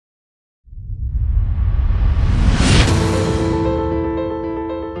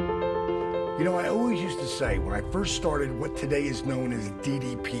say, when I first started what today is known as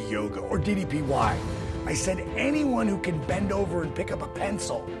DDP Yoga, or DDPY, I said anyone who can bend over and pick up a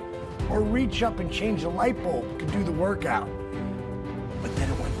pencil or reach up and change a light bulb could do the workout. But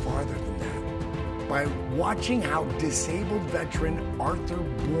then it went farther than that. By watching how disabled veteran Arthur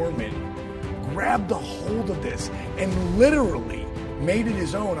Boorman grabbed a hold of this and literally made it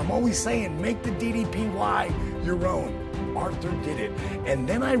his own. I'm always saying, make the DDPY your own. Arthur did it. And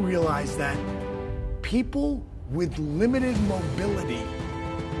then I realized that people with limited mobility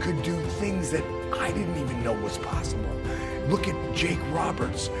could do things that I didn't even know was possible. Look at Jake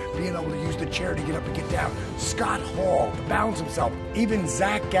Roberts being able to use the chair to get up and get down. Scott Hall to balance himself. Even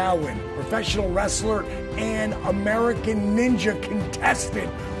Zach Gowen, professional wrestler and American Ninja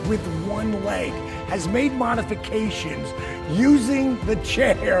contestant with one leg, has made modifications using the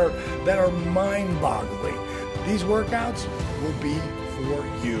chair that are mind-boggling. These workouts will be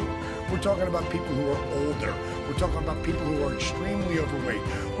for you. We're talking about people who are older. We're talking about people who are extremely overweight.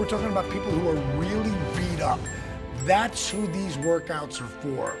 We're talking about people who are really beat up. That's who these workouts are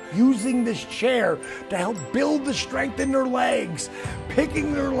for. Using this chair to help build the strength in their legs,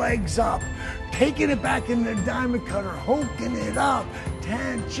 picking their legs up, taking it back in the diamond cutter, hooking it up,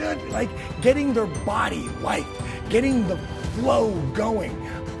 tension, like getting their body light, getting the flow going.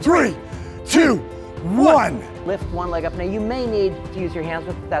 3, 2, 1. Lift one leg up. Now you may need to use your hands,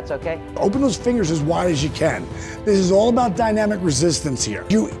 but that's okay. Open those fingers as wide as you can. This is all about dynamic resistance here.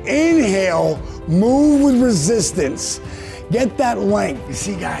 You inhale, move with resistance. Get that length. You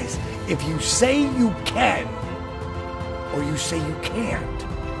see, guys, if you say you can or you say you can't,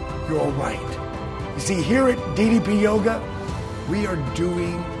 you're all right. You see, here at DDP Yoga, we are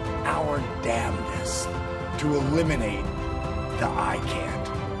doing our damnedest to eliminate the I can't.